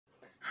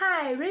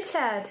Hi,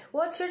 Richard.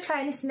 What's your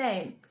Chinese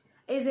name?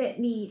 Is it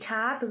Li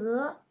Cha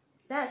De?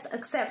 That's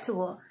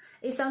acceptable.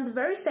 It sounds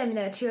very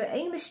similar to your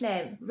English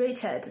name,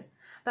 Richard.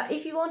 But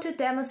if you want to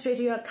demonstrate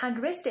your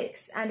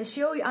characteristics and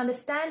show your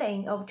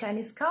understanding of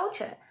Chinese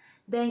culture,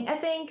 then I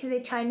think the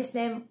Chinese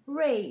name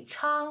Rui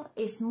Chang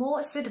is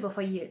more suitable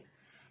for you.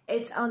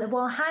 It's on the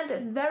one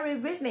hand very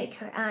rhythmic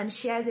and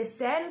shares the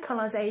same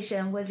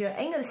pronunciation with your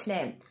English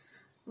name,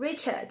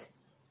 Richard,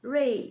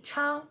 Rui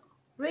Chang,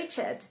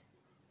 Richard,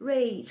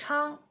 Rui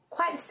Chang,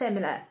 quite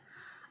similar.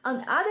 On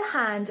the other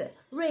hand,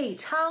 Rui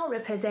Chang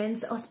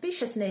represents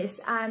auspiciousness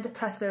and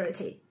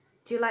prosperity.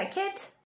 Do you like it?